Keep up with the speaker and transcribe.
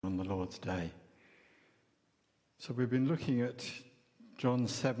on the Lord's Day. So we've been looking at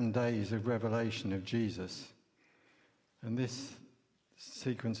John's 7 days of revelation of Jesus. And this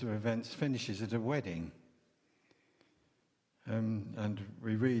sequence of events finishes at a wedding. And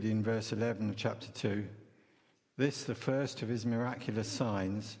we read in verse 11 of chapter 2, "This, the first of his miraculous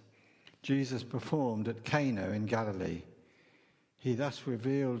signs, Jesus performed at Cana in Galilee. He thus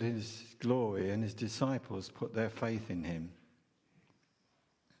revealed his glory, and his disciples put their faith in him."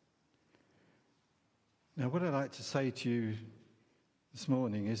 Now, what I'd like to say to you this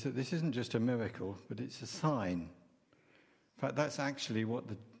morning is that this isn't just a miracle, but it's a sign. In fact, that's actually what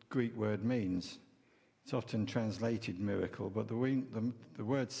the Greek word means. It's often translated miracle, but the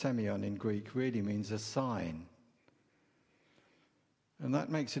word semeion in Greek really means a sign. And that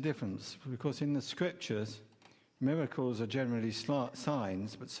makes a difference, because in the scriptures, miracles are generally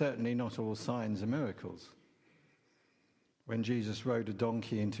signs, but certainly not all signs are miracles. When Jesus rode a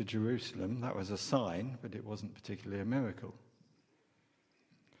donkey into Jerusalem, that was a sign, but it wasn't particularly a miracle.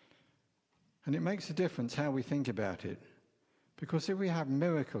 And it makes a difference how we think about it, because if we have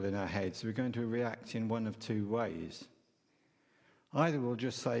miracle in our heads, we're going to react in one of two ways. Either we'll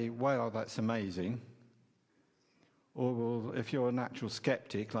just say, "Wow, that's amazing," or if you're a natural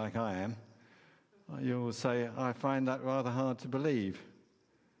skeptic like I am, you'll say, "I find that rather hard to believe."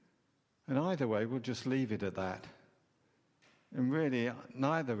 And either way, we'll just leave it at that. And really,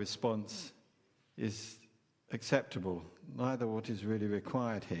 neither response is acceptable, neither what is really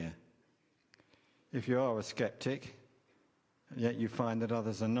required here. If you are a skeptic, yet you find that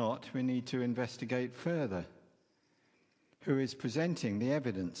others are not, we need to investigate further. Who is presenting the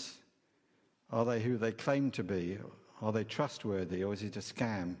evidence? Are they who they claim to be? Are they trustworthy, or is it a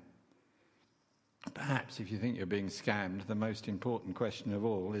scam? Perhaps if you think you're being scammed, the most important question of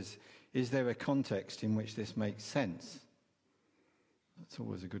all is there a context in which this makes sense? That's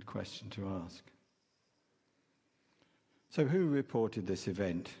always a good question to ask. So who reported this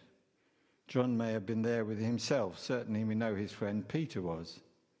event? John may have been there with himself. Certainly we know his friend Peter was.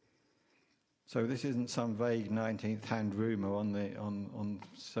 So this isn't some vague 19th hand rumour on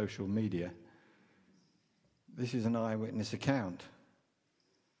social media. This is an eyewitness account.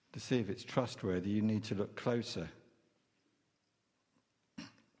 To see if it's trustworthy, you need to look closer.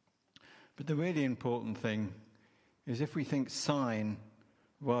 But the really important thing is, if we think sign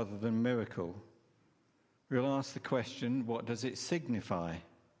rather than miracle, we'll ask the question, what does it signify?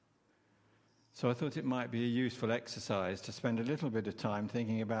 So I thought it might be a useful exercise to spend a little bit of time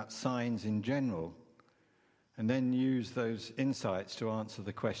thinking about signs in general, and then use those insights to answer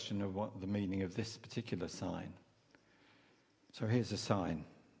the question of what the meaning of this particular sign. So here's a sign.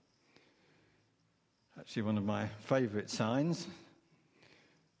 Actually, one of my favourite signs.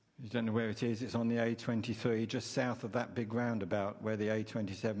 You don't know where it is. It's on the A23, just south of that big roundabout where the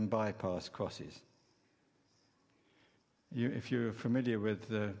A27 bypass crosses. If you're familiar with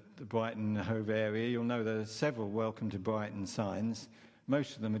the Brighton and Hove area, you'll know there are several "Welcome to Brighton" signs.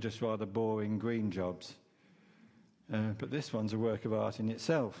 Most of them are just rather boring green jobs. But this one's a work of art in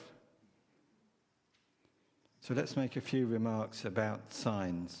itself. So let's make a few remarks about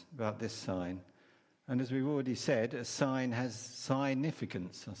signs, about this sign. And as we've already said, a sign has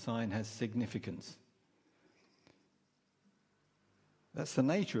significance. A sign has significance. That's the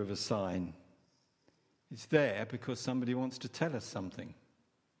nature of a sign. It's there because somebody wants to tell us something.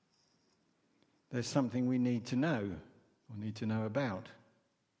 There's something we need to know, or need to know about.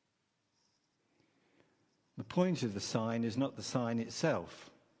 The point of the sign is not the sign itself.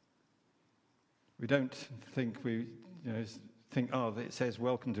 We don't think oh, it says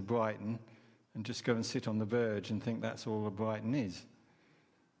 "Welcome to Brighton," and just go and sit on the verge and think that's all that Brighton is.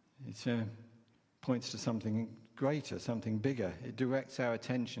 It points to something greater, something bigger. It directs our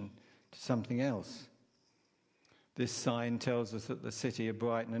attention to something else. This sign tells us that the city of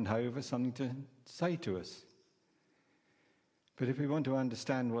Brighton and Hove has something to say to us. But if we want to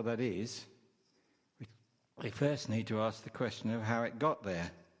understand what that is, we first need to ask the question of how it got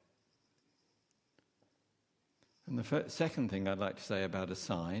there. And the second thing I'd like to say about a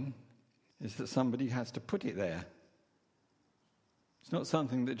sign is that somebody has to put it there. It's not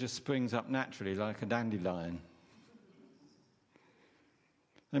something that just springs up naturally like a dandelion.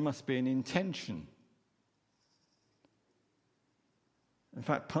 There must be an intention. In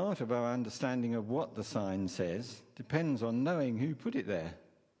fact, part of our understanding of what the sign says depends on knowing who put it there.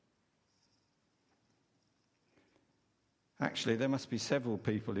 Actually, there must be several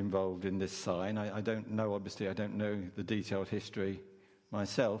people involved in this sign. I don't know the detailed history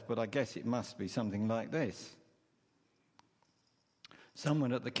myself, but I guess it must be something like this.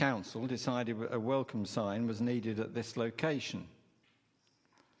 Someone at the council decided a welcome sign was needed at this location.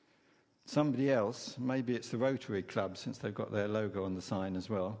 somebody else, maybe it's the Rotary Club, since they've got their logo on the sign as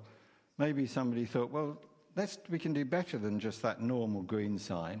well, maybe somebody thought, well, we can do better than just that normal green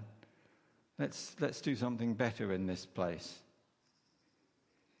sign. Let's do something better in this place.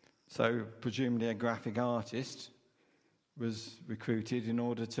 So presumably a graphic artist was recruited in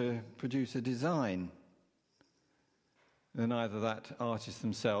order to produce a design. Then either that artist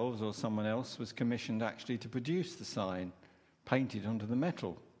themselves or someone else was commissioned actually to produce the sign, painted onto the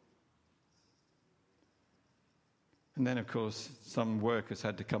metal. And then, of course, some workers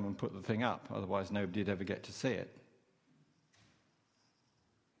had to come and put the thing up, otherwise nobody'd ever get to see it.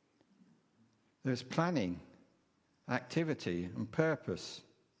 There's planning, activity, and purpose,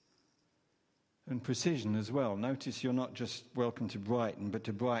 and precision as well. Notice you're not just welcome to Brighton, but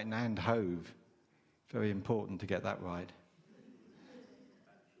to Brighton and Hove. Very important to get that right.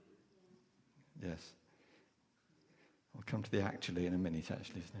 Yes. I'll come to the actually in a minute,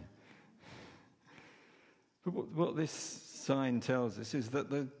 actually, isn't it? But what this sign tells us is that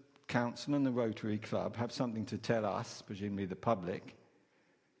the council and the Rotary Club have something to tell us, presumably the public,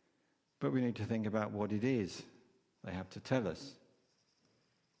 but we need to think about what it is they have to tell us.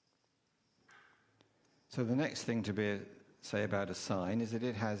 So the next thing to say about a sign is that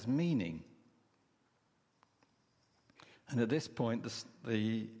it has meaning. And at this point,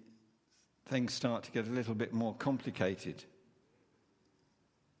 the things start to get a little bit more complicated.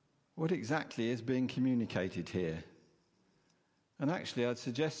 What exactly is being communicated here? And actually, I'd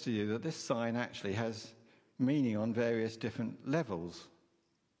suggest to you that this sign actually has meaning on various different levels.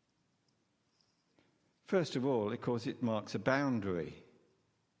 First of all, of course, it marks a boundary.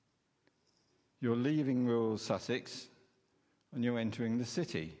 You're leaving rural Sussex and you're entering the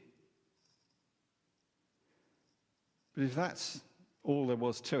city. But if that's all there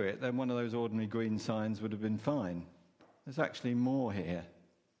was to it, then one of those ordinary green signs would have been fine. There's actually more here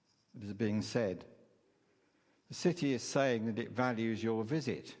that is being said. The city is saying that it values your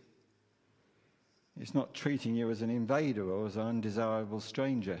visit. It's not treating you as an invader or as an undesirable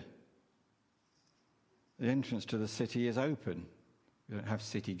stranger. The entrance to the city is open. We don't have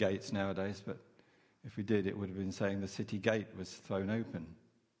city gates nowadays, but if we did, it would have been saying the city gate was thrown open.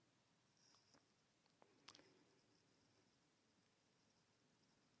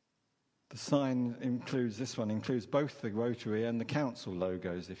 The sign includes both the Rotary and the council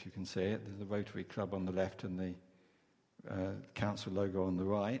logos, if you can see it. There's the Rotary Club on the left and the council logo on the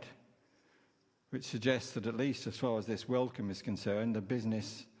right, which suggests that at least as far as this welcome is concerned, the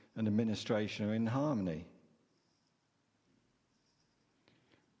business and administration are in harmony.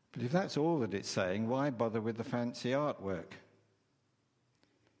 But if that's all that it's saying, why bother with the fancy artwork?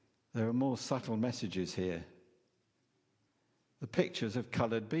 There are more subtle messages here. The pictures of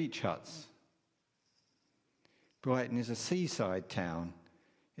coloured beach huts. Brighton is a seaside town.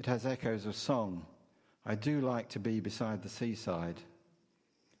 It has echoes of song. I do like to be beside the seaside.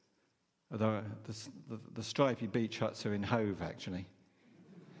 Although the stripy beach huts are in Hove, actually.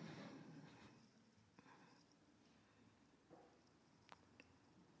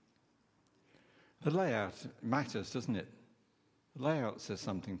 The layout matters, doesn't it? The layout says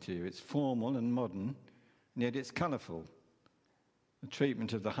something to you. It's formal and modern, and yet it's colourful. The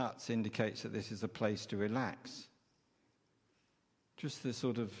treatment of the huts indicates that this is a place to relax. Just the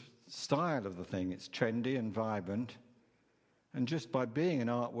sort of style of the thing, it's trendy and vibrant, and just by being an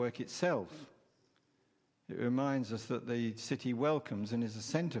artwork itself, it reminds us that the city welcomes and is a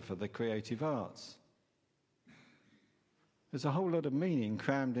centre for the creative arts. There's a whole lot of meaning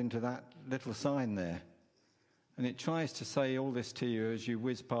crammed into that little sign there, and it tries to say all this to you as you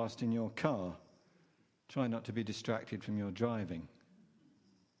whiz past in your car. Try not to be distracted from your driving.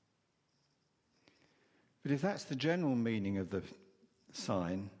 But if that's the general meaning of the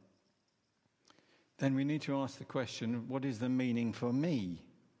sign, then we need to ask the question, what is the meaning for me?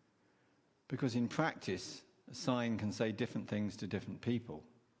 Because in practice, a sign can say different things to different people.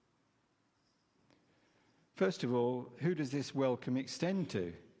 First of all, who does this welcome extend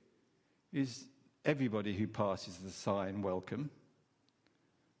to? Is everybody who passes the sign welcome?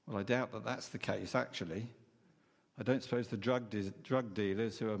 Well, I doubt that that's the case, actually. I don't suppose the drug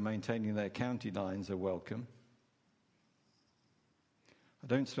dealers who are maintaining their county lines are welcome. I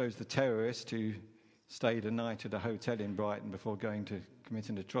don't suppose the terrorist who stayed a night at a hotel in Brighton before going to commit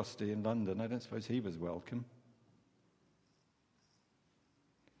an atrocity in London, I don't suppose he was welcome.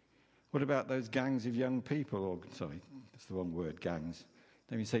 What about those gangs of young people, sorry, that's the wrong word, gangs.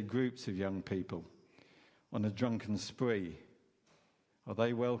 Let me say groups of young people on a drunken spree. Are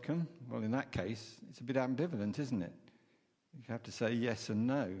they welcome? Well, in that case, it's a bit ambivalent, isn't it? You have to say yes and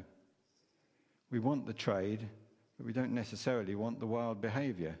no. We want the trade, but we don't necessarily want the wild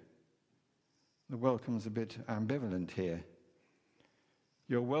behaviour. The welcome's a bit ambivalent here.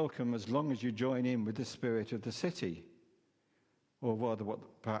 You're welcome as long as you join in with the spirit of the city, or rather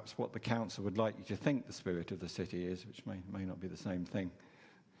perhaps what the council would like you to think the spirit of the city is, which may not be the same thing.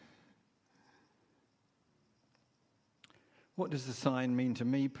 What does the sign mean to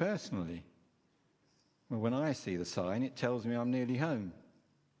me personally? Well, when I see the sign, it tells me I'm nearly home.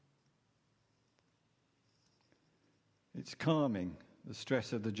 It's calming. The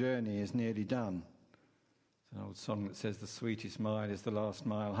stress of the journey is nearly done. It's an old song that says the sweetest mile is the last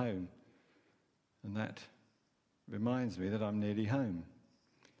mile home. And that reminds me that I'm nearly home.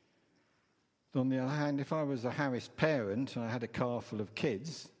 On the other hand, if I was a harassed parent and I had a car full of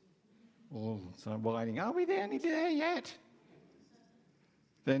kids, all sort of whining, are we nearly there yet?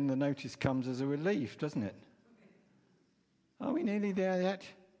 Then the notice comes as a relief, doesn't it? Are we nearly there yet?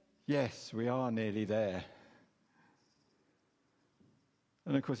 Yes, we are nearly there.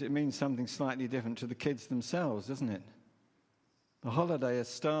 And of course it means something slightly different to the kids themselves, doesn't it? The holiday has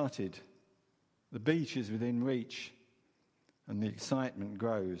started, the beach is within reach, and the excitement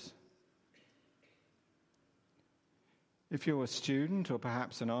grows. If you're a student or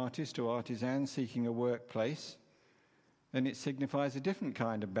perhaps an artist or artisan seeking a workplace, then it signifies a different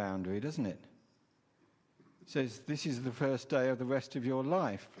kind of boundary, doesn't it? It says this is the first day of the rest of your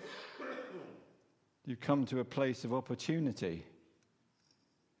life. You come to a place of opportunity.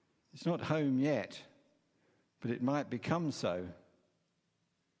 It's not home yet, but it might become so.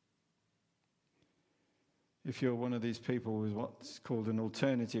 If you're one of these people with what's called an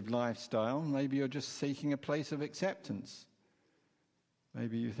alternative lifestyle, maybe you're just seeking a place of acceptance.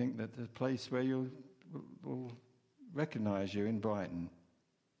 Maybe you think that the place where you'll recognise you in Brighton.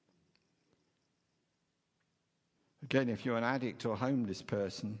 Again, if you're an addict or homeless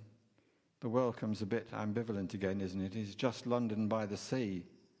person, the welcome's a bit ambivalent again, isn't it? It's just London by the sea.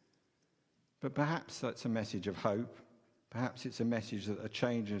 But perhaps that's a message of hope. Perhaps it's a message that a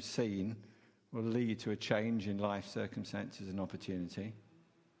change of scene will lead to a change in life circumstances and opportunity. In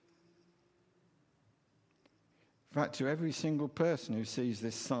fact, to every single person who sees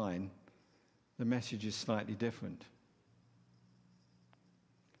this sign, the message is slightly different.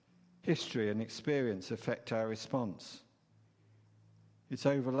 History and experience affect our response. It's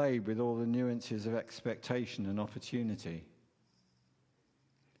overlaid with all the nuances of expectation and opportunity.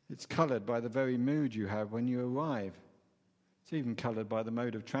 It's coloured by the very mood you have when you arrive. It's even coloured by the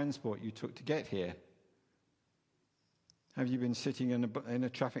mode of transport you took to get here. Have you been sitting in a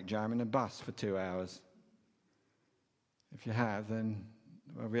traffic jam in a bus for 2 hours? If you have, then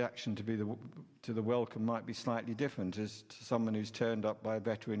a reaction to the welcome might be slightly different as to someone who's turned up by a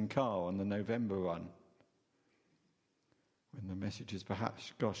veteran car on the November run. When the message is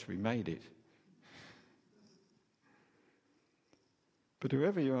perhaps, gosh, we made it. But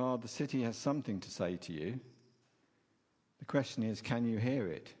whoever you are, the city has something to say to you. The question is, can you hear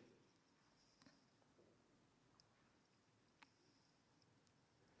it?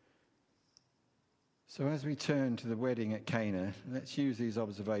 So as we turn to the wedding at Cana, let's use these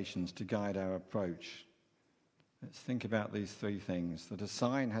observations to guide our approach. Let's think about these three things: that a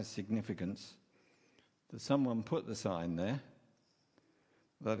sign has significance, that someone put the sign there,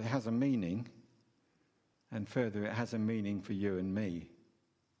 that it has a meaning, and further, it has a meaning for you and me.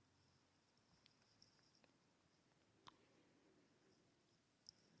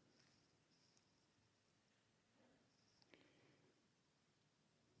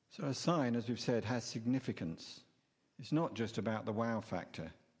 So a sign, as we've said, has significance. It's not just about the wow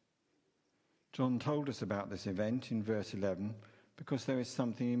factor. John told us about this event in verse 11 because there is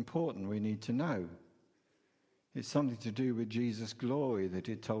something important we need to know. It's something to do with Jesus' glory that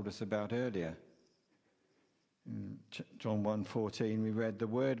he told us about earlier. In John 1:14 we read, "The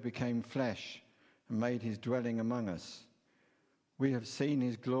Word became flesh and made his dwelling among us. We have seen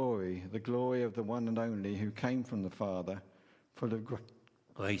his glory, the glory of the one and only who came from the Father, full of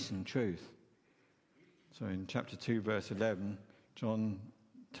grace and truth." So in chapter 2, verse 11, John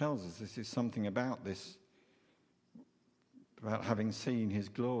tells us this is something about this, about having seen his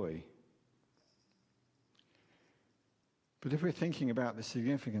glory. But if we're thinking about the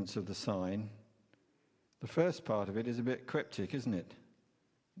significance of the sign, the first part of it is a bit cryptic, isn't it?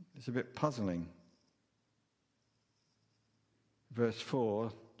 It's a bit puzzling. Verse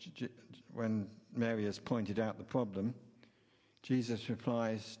 4, when Mary has pointed out the problem, Jesus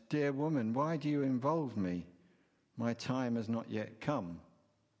replies, "Dear woman, why do you involve me? My time has not yet come."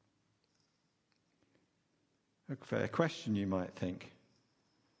 A fair question, you might think.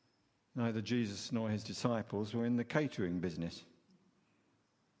 Neither Jesus nor his disciples were in the catering business.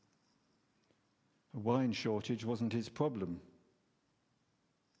 A wine shortage wasn't his problem.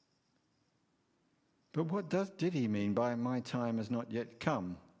 But what did he mean by my time has not yet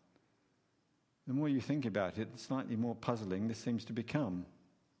come? The more you think about it, the slightly more puzzling this seems to become.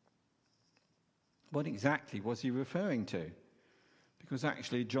 What exactly was he referring to? Because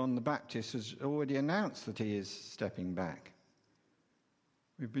actually John the Baptist has already announced that he is stepping back.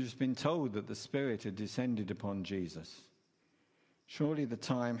 We've just been told that the Spirit had descended upon Jesus. Surely the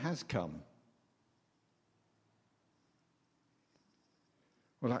time has come.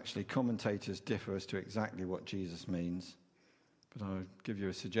 Well, actually, commentators differ as to exactly what Jesus means, but I'll give you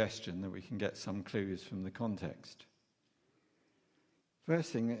a suggestion that we can get some clues from the context.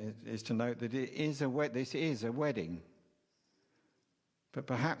 First thing is to note that this is a wedding. But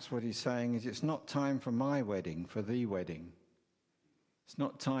perhaps what he's saying is it's not time for my wedding, for the wedding. It's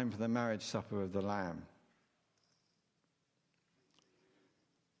not time for the marriage supper of the Lamb.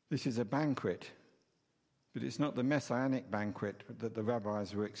 This is a banquet, but it's not the messianic banquet that the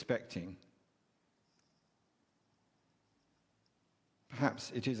rabbis were expecting.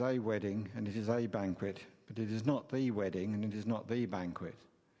 Perhaps it is a wedding and it is a banquet, but it is not the wedding and it is not the banquet.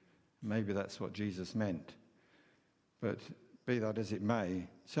 Maybe that's what Jesus meant. But be that as it may,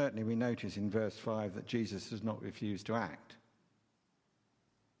 certainly we notice in verse 5 that Jesus does not refuse to act.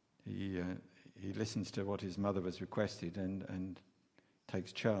 He listens to what his mother has requested and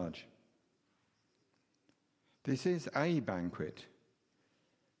takes charge. This is a banquet.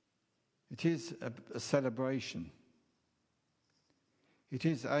 It is a celebration. It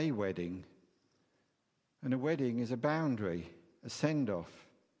is a wedding. And a wedding is a boundary, a send-off.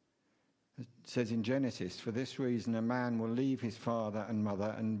 It says in Genesis, for this reason a man will leave his father and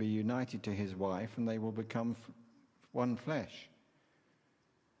mother and be united to his wife, and they will become one flesh.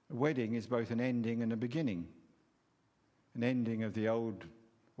 A wedding is both an ending and a beginning. An ending of the old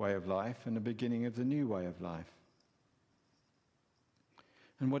way of life and a beginning of the new way of life.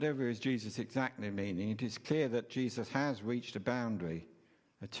 And whatever is Jesus exactly meaning, it is clear that Jesus has reached a boundary,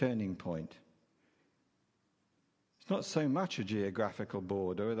 a turning point. It's not so much a geographical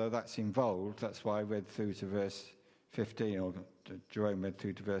border, although that's involved. That's why I read through to verse 15, or Jerome read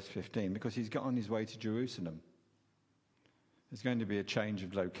through to verse 15, because he's got on his way to Jerusalem. There's going to be a change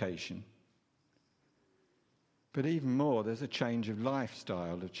of location. But even more, there's a change of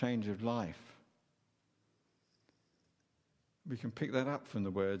lifestyle, a change of life. We can pick that up from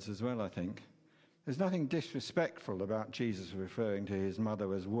the words as well, I think. There's nothing disrespectful about Jesus referring to his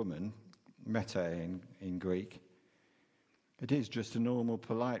mother as woman, meta in Greek. It is just a normal,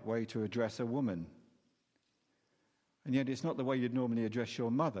 polite way to address a woman. And yet it's not the way you'd normally address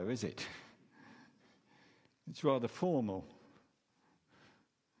your mother, is it? It's rather formal.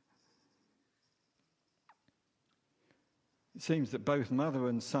 It seems that both mother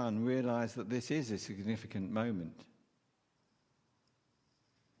and son realize that this is a significant moment.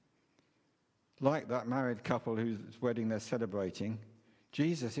 Like that married couple whose wedding they're celebrating,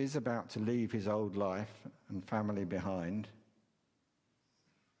 Jesus is about to leave his old life and family behind.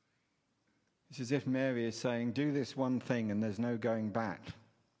 It's as if Mary is saying, do this one thing and there's no going back.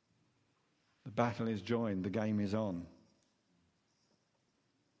 The battle is joined, the game is on.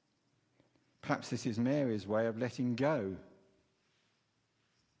 Perhaps this is Mary's way of letting go.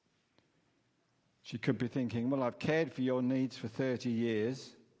 She could be thinking, well, I've cared for your needs for 30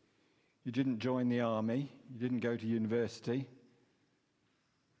 years. You didn't join the army. You didn't go to university.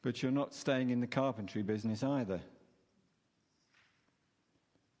 But you're not staying in the carpentry business either.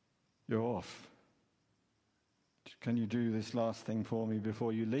 You're off. Can you do this last thing for me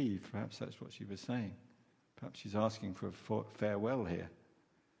before you leave? Perhaps that's what she was saying. Perhaps she's asking for a farewell here.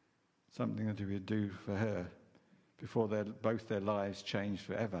 Something that he would do for her before both their lives change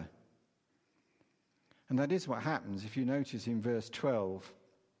forever. And that is what happens. If you notice in verse 12,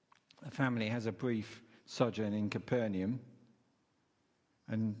 the family has a brief sojourn in Capernaum.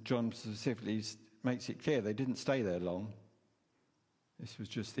 And John specifically makes it clear they didn't stay there long. This was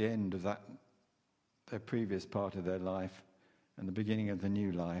just the end of their previous part of their life and the beginning of the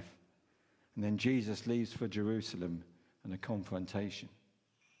new life. And then Jesus leaves for Jerusalem and a confrontation.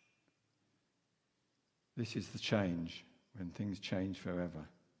 This is the change, when things change forever.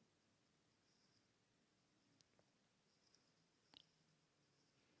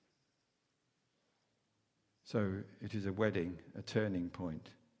 So it is a wedding, a turning point,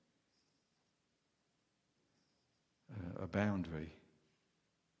 a boundary.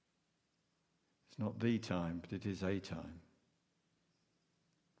 It's not the time, but it is a time.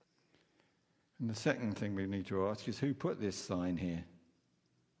 And the second thing we need to ask is, who put this sign here?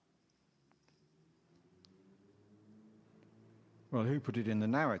 Well, who put it in the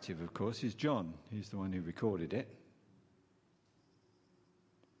narrative, of course, is John. He's the one who recorded it.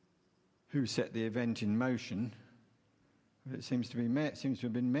 who set the event in motion. But it seems to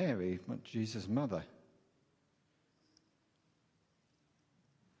have been Mary, Jesus' mother.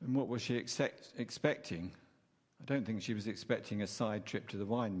 And what was she expecting? I don't think she was expecting a side trip to the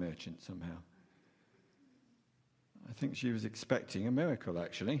wine merchant somehow. I think she was expecting a miracle,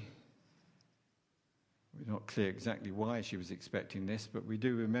 actually. We're not clear exactly why she was expecting this, but we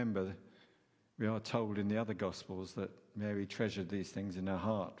do remember, we are told in the other Gospels that Mary treasured these things in her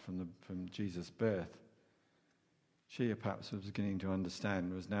heart from Jesus' birth. She perhaps was beginning to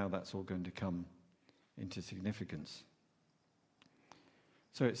understand was now that's all going to come into significance.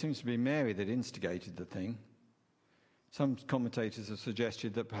 So it seems to be Mary that instigated the thing. Some commentators have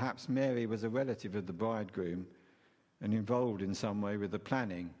suggested that perhaps Mary was a relative of the bridegroom and involved in some way with the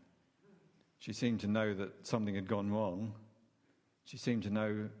planning. She seemed to know that something had gone wrong. She seemed to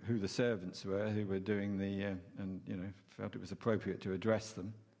know who the servants were who were doing and felt it was appropriate to address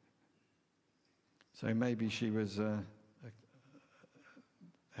them. So maybe she was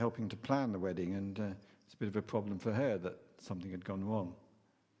helping to plan the wedding, and it's a bit of a problem for her that something had gone wrong.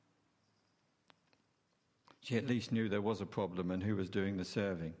 She at least knew there was a problem and who was doing the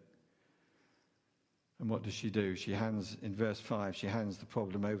serving. And what does she do? In verse 5, she hands the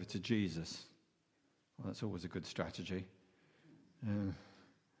problem over to Jesus. Well, that's always a good strategy. And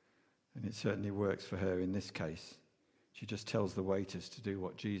it certainly works for her in this case. She just tells the waiters to do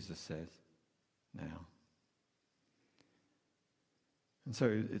what Jesus says now. And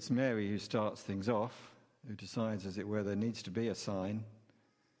so it's Mary who starts things off, who decides, as it were, there needs to be a sign.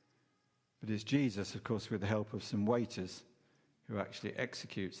 But it's Jesus, of course, with the help of some waiters, who actually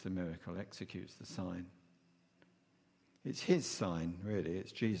executes the miracle, executes the sign. It's his sign, really.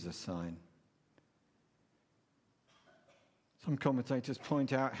 It's Jesus' sign. Some commentators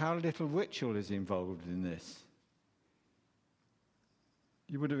point out how little ritual is involved in this.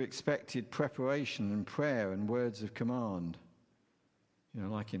 You would have expected preparation and prayer and words of command.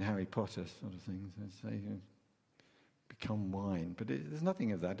 Like in Harry Potter sort of things. They say, become wine. But there's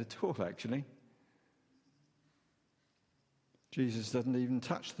nothing of that at all, actually. Jesus doesn't even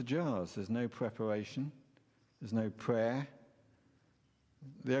touch the jars. There's no preparation. There's no prayer.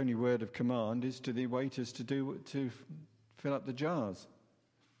 The only word of command is to the waiters to fill up the jars.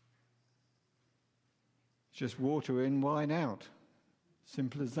 It's just water in, wine out.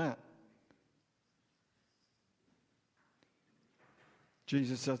 Simple as that.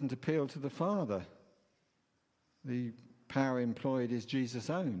 Jesus doesn't appeal to the Father. The power employed is Jesus'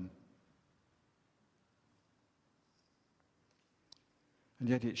 own. And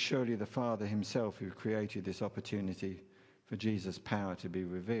yet it's surely the Father himself who created this opportunity for Jesus' power to be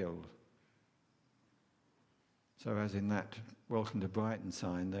revealed. So as in that Welcome to Brighton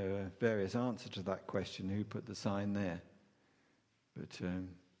sign, there are various answers to that question, who put the sign there? But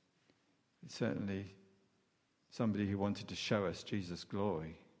it's certainly somebody who wanted to show us Jesus'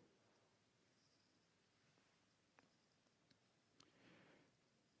 glory.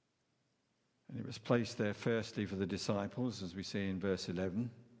 And it was placed there firstly for the disciples, as we see in verse 11.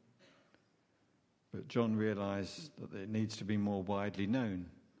 But John realized that it needs to be more widely known,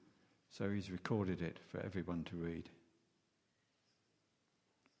 so he's recorded it for everyone to read.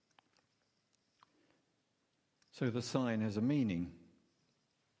 So the sign has a meaning.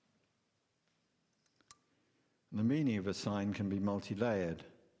 And the meaning of a sign can be multi-layered.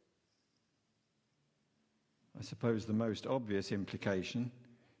 I suppose the most obvious implication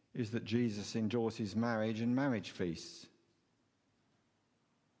is that Jesus endorses marriage and marriage feasts.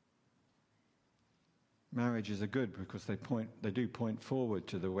 Marriages are good because they do point forward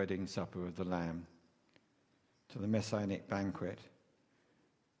to the wedding supper of the Lamb, to the Messianic banquet.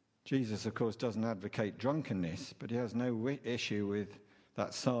 Jesus, of course, doesn't advocate drunkenness, but he has no issue with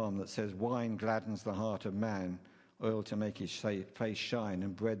that psalm that says, wine gladdens the heart of man, oil to make his face shine,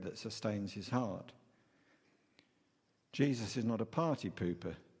 and bread that sustains his heart. Jesus is not a party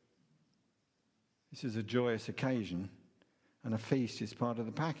pooper. This is a joyous occasion, and a feast is part of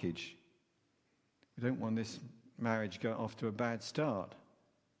the package. We don't want this marriage go off to a bad start.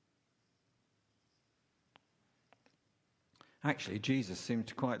 Actually, Jesus seemed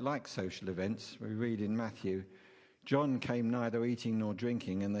to quite like social events. We read in Matthew, John came neither eating nor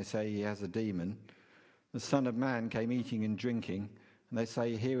drinking, and they say he has a demon. The Son of Man came eating and drinking, and they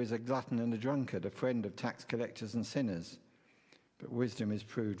say here is a glutton and a drunkard, a friend of tax collectors and sinners. But wisdom is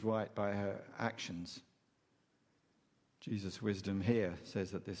proved right by her actions. Jesus' wisdom here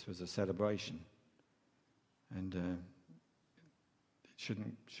says that this was a celebration, and it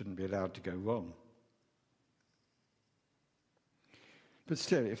shouldn't be allowed to go wrong. But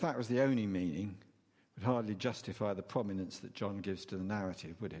still, if that was the only meaning, it would hardly justify the prominence that John gives to the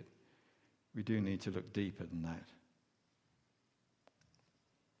narrative, would it? we do need to look deeper than that.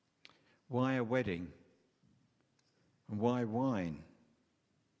 Why a wedding? And why wine?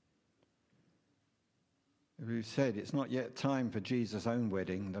 We've said it's not yet time for Jesus' own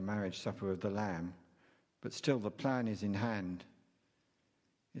wedding, the marriage supper of the Lamb, but still the plan is in hand.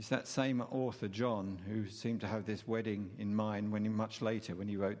 It's that same author, John, who seemed to have this wedding in mind much later when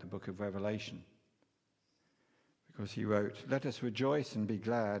he wrote the book of Revelation. Because he wrote, "Let us rejoice and be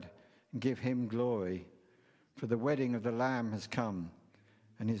glad and give him glory, for the wedding of the Lamb has come,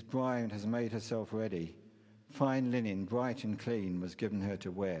 and his bride has made herself ready. Fine linen, bright and clean, was given her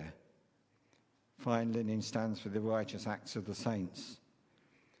to wear." Fine linen stands for the righteous acts of the saints.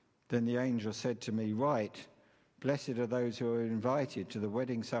 Then the angel said to me, "Write, blessed are those who are invited to the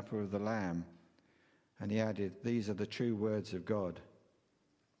wedding supper of the Lamb." And he added, "These are the true words of God."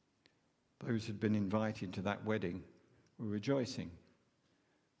 Those who had been invited to that wedding were rejoicing.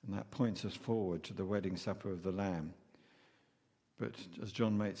 And that points us forward to the wedding supper of the Lamb. But as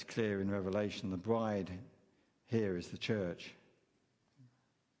John makes clear in Revelation, the bride here is the church.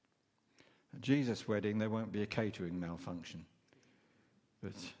 At Jesus' wedding, there won't be a catering malfunction.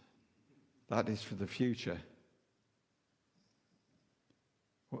 But that is for the future.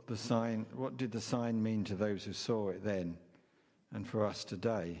 What did the sign mean to those who saw it then and for us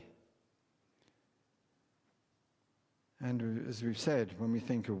today? And as we've said, when we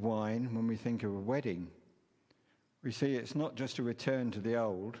think of wine, when we think of a wedding, we see it's not just a return to the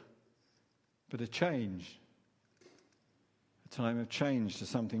old, but a change. A time of change to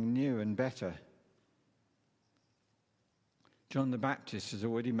something new and better. John the Baptist has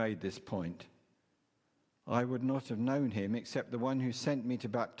already made this point. "I would not have known him except the one who sent me to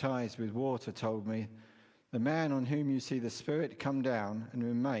baptize with water told me, 'The man on whom you see the Spirit come down and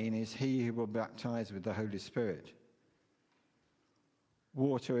remain is he who will baptize with the Holy Spirit.'"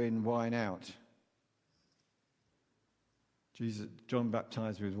 Water in, wine out. John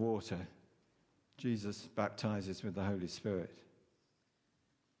baptized with water. Jesus baptizes with the Holy Spirit.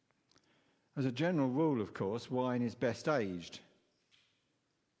 As a general rule, of course, wine is best aged,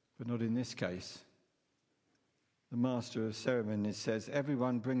 but not in this case. The master of ceremonies says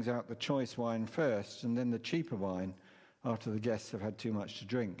everyone brings out the choice wine first and then the cheaper wine after the guests have had too much to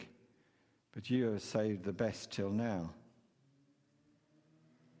drink. But you have saved the best till now.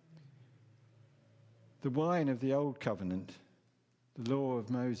 The wine of the Old Covenant, the law of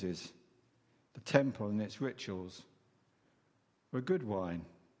Moses, the temple and its rituals, were good wine.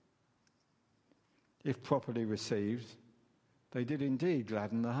 If properly received, they did indeed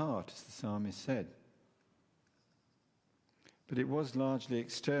gladden the heart, as the psalmist said. But it was largely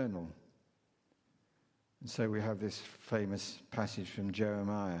external. And so we have this famous passage from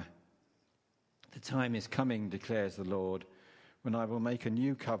Jeremiah. "The time is coming, declares the Lord, when I will make a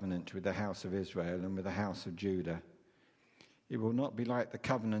new covenant with the house of Israel and with the house of Judah. It will not be like the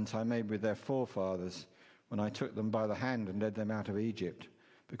covenant I made with their forefathers when I took them by the hand and led them out of Egypt,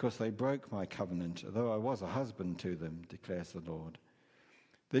 because they broke my covenant, though I was a husband to them, declares the Lord.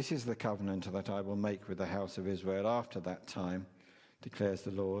 This is the covenant that I will make with the house of Israel after that time, declares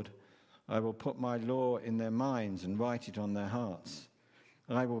the Lord. I will put my law in their minds and write it on their hearts.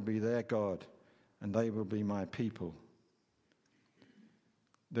 I will be their God, and they will be my people."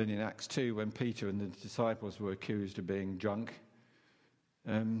 Then in Acts 2, when Peter and the disciples were accused of being drunk,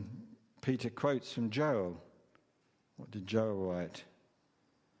 Peter quotes from Joel. What did Joel write?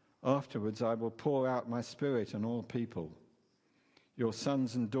 "Afterwards I will pour out my spirit on all people. Your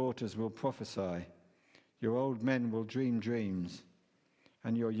sons and daughters will prophesy. Your old men will dream dreams,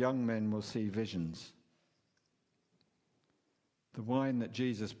 and your young men will see visions." The wine that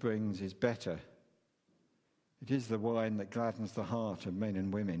Jesus brings is better. It is the wine that gladdens the heart of men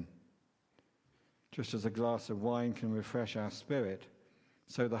and women. Just as a glass of wine can refresh our spirit,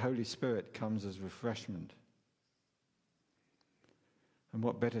 so the Holy Spirit comes as refreshment. And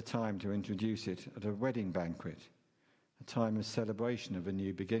what better time to introduce it at a wedding banquet, a time of celebration of a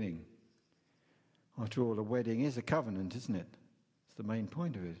new beginning. After all, a wedding is a covenant, isn't it? It's the main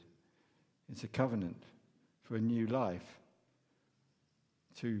point of it. It's a covenant for a new life.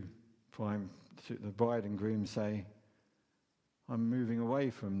 The bride and groom say, "I'm moving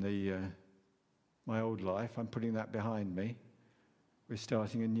away from my old life. I'm putting that behind me. We're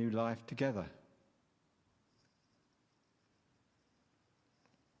starting a new life together."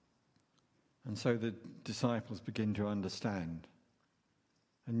 And so the disciples begin to understand.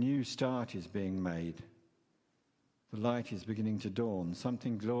 A new start is being made. The light is beginning to dawn.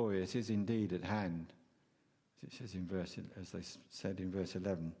 Something glorious is indeed at hand, as it says as they said in verse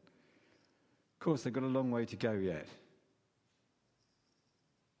 11. Of course, they've got a long way to go yet.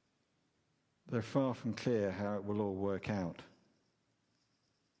 they're far from clear how it will all work out.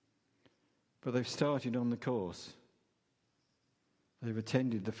 But they've started on the course. They've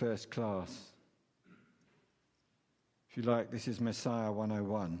attended the first class. If you like, this is Messiah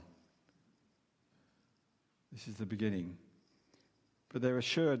 101. This is the beginning. But they're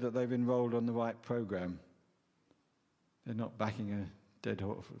assured that they've enrolled on the right program. They're not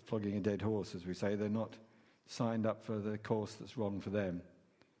flogging a dead horse, as we say. They're not signed up for the course that's wrong for them.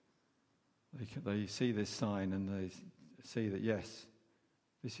 They see this sign and they see that, yes,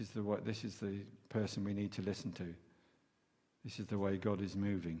 this is the person we need to listen to. This is the way God is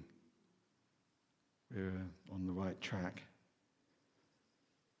moving. We're on the right track.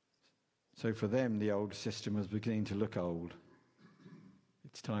 So for them, the old system was beginning to look old.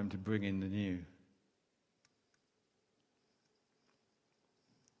 It's time to bring in the new.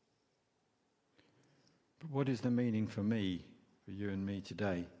 But what is the meaning for me, for you and me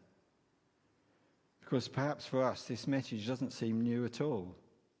today? Because perhaps for us, this message doesn't seem new at all.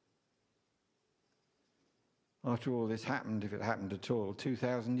 After all, this happened, if it happened at all,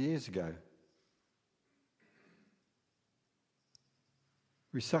 2,000 years ago.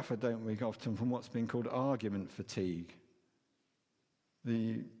 We suffer, don't we, often from what's been called argument fatigue.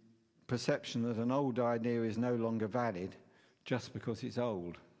 The perception that an old idea is no longer valid just because it's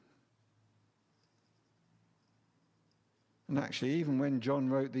old. And actually, even when John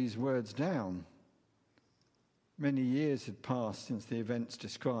wrote these words down, many years had passed since the events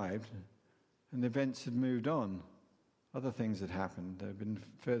described, and the events had moved on. Other things had happened. There had been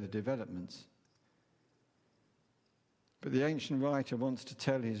further developments. But the ancient writer wants to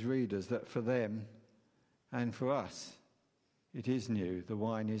tell his readers that for them and for us, it is new. The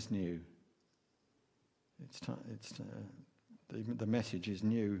wine is new. The message is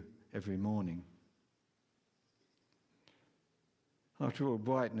new every morning. After all,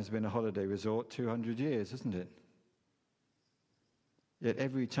 Brighton has been a holiday resort 200 years, hasn't it? Yet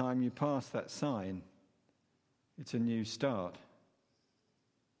every time you pass that sign, it's a new start.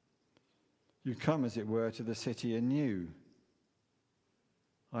 You come, as it were, to the city anew.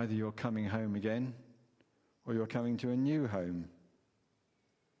 Either you're coming home again, or you're coming to a new home.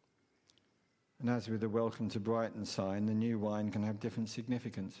 And as with the Welcome to Brighton sign, the new wine can have different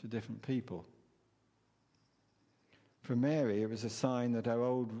significance for different people. For Mary, it was a sign that her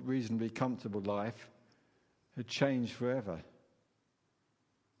old, reasonably comfortable life had changed forever.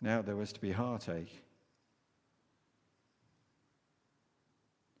 Now there was to be heartache.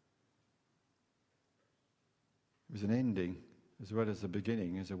 It was an ending as well as a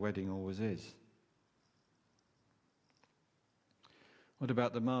beginning, as a wedding always is. What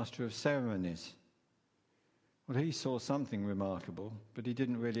about the master of ceremonies? Well, he saw something remarkable, but he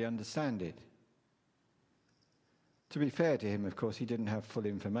didn't really understand it. To be fair to him, of course, he didn't have full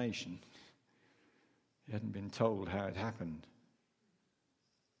information. He hadn't been told how it happened.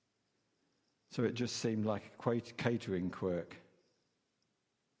 So it just seemed like a catering quirk.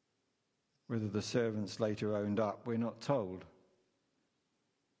 Whether the servants later owned up, we're not told.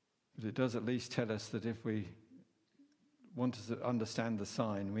 But it does at least tell us that if we want to understand the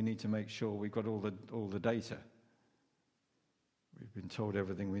sign, we need to make sure we've got all the data. We've been told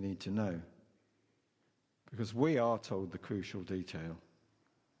everything we need to know. Because we are told the crucial detail.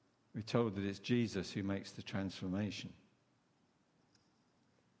 We're told that it's Jesus who makes the transformation.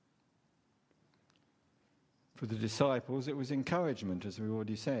 For the disciples, it was encouragement, as we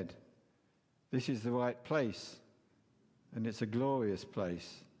already said. This is the right place, and it's a glorious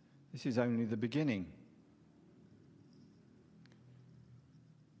place. This is only the beginning.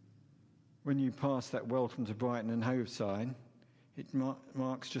 When you pass that Welcome to Brighton and Hove sign, it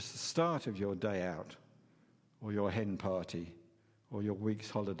marks just the start of your day out, or your hen party, or your week's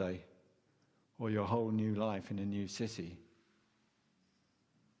holiday, or your whole new life in a new city.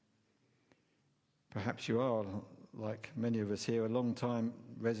 Perhaps you are, like many of us here, a long-time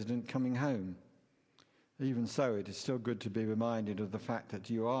resident coming home. Even so, it is still good to be reminded of the fact that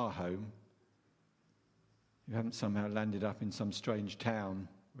you are home. You haven't somehow landed up in some strange town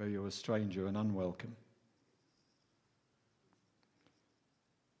where you're a stranger and unwelcome.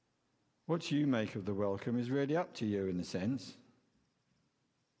 What you make of the welcome is really up to you in a sense.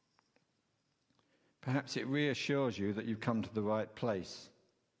 Perhaps it reassures you that you've come to the right place.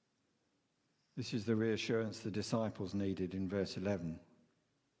 This is the reassurance the disciples needed in verse 11.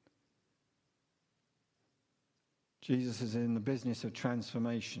 Jesus is in the business of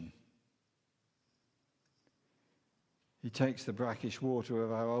transformation. He takes the brackish water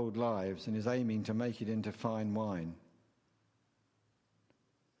of our old lives and is aiming to make it into fine wine.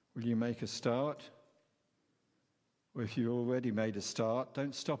 Will you make a start? Or if you've already made a start,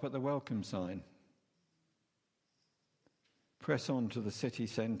 don't stop at the welcome sign. Press on to the city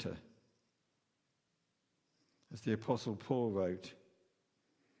centre. As the Apostle Paul wrote,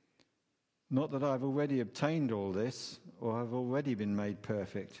 not that I've already obtained all this, or have already been made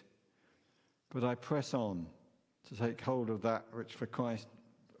perfect, but I press on to take hold of that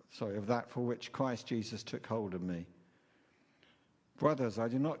for which Christ Jesus took hold of me. Brothers, I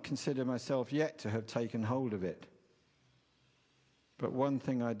do not consider myself yet to have taken hold of it. But one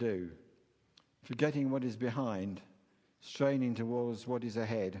thing I do, forgetting what is behind, straining towards what is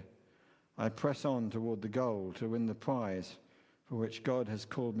ahead, I press on toward the goal to win the prize for which God has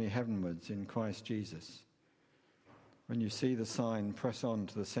called me heavenwards in Christ Jesus. When you see the sign, press on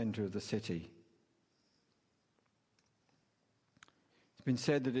to the centre of the city. It's been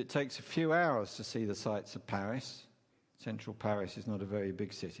said that it takes a few hours to see the sights of Paris. Central Paris is not a very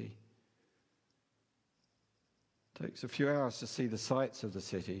big city. It takes a few hours to see the sights of the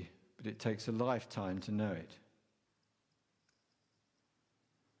city, but it takes a lifetime to know it.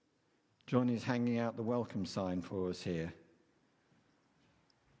 John is hanging out the welcome sign for us here.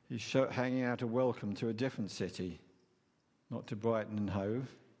 He's hanging out a welcome to a different city, not to Brighton and Hove,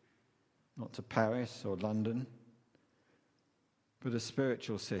 not to Paris or London, but a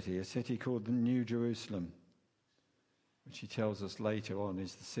spiritual city, a city called the New Jerusalem, which he tells us later on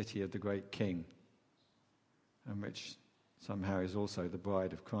is the city of the great King, and which somehow is also the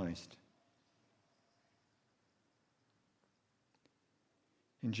bride of Christ.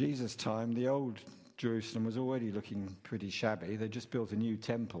 In Jesus' time, the old Jerusalem was already looking pretty shabby. They just built a new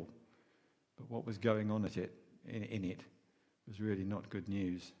temple, but what was going on in it was really not good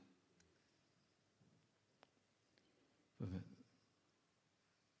news.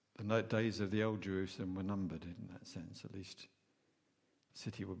 The days of the old Jerusalem were numbered in that sense. At least the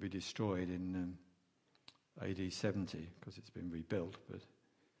city will be destroyed in AD 70 because it's been rebuilt, but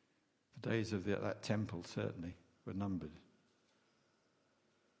the days of that temple certainly were numbered.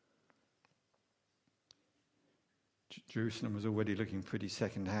 Jerusalem was already looking pretty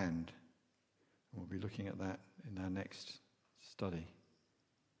second-hand. We'll be looking at that in our next study.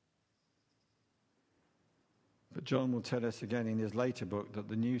 But John will tell us again in his later book that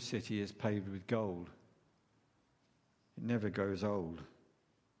the new city is paved with gold. It never grows old.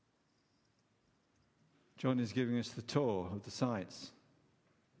 John is giving us the tour of the sights.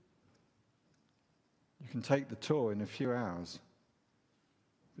 You can take the tour in a few hours,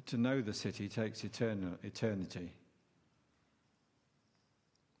 but to know the city takes eternity.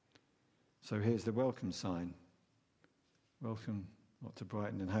 So here's the welcome sign. Welcome not to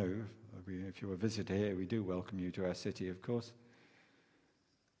Brighton and Hove. If you're a visitor here, we do welcome you to our city, of course.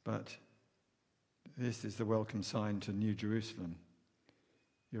 But this is the welcome sign to New Jerusalem.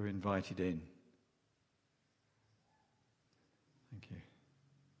 You're invited in. Thank you.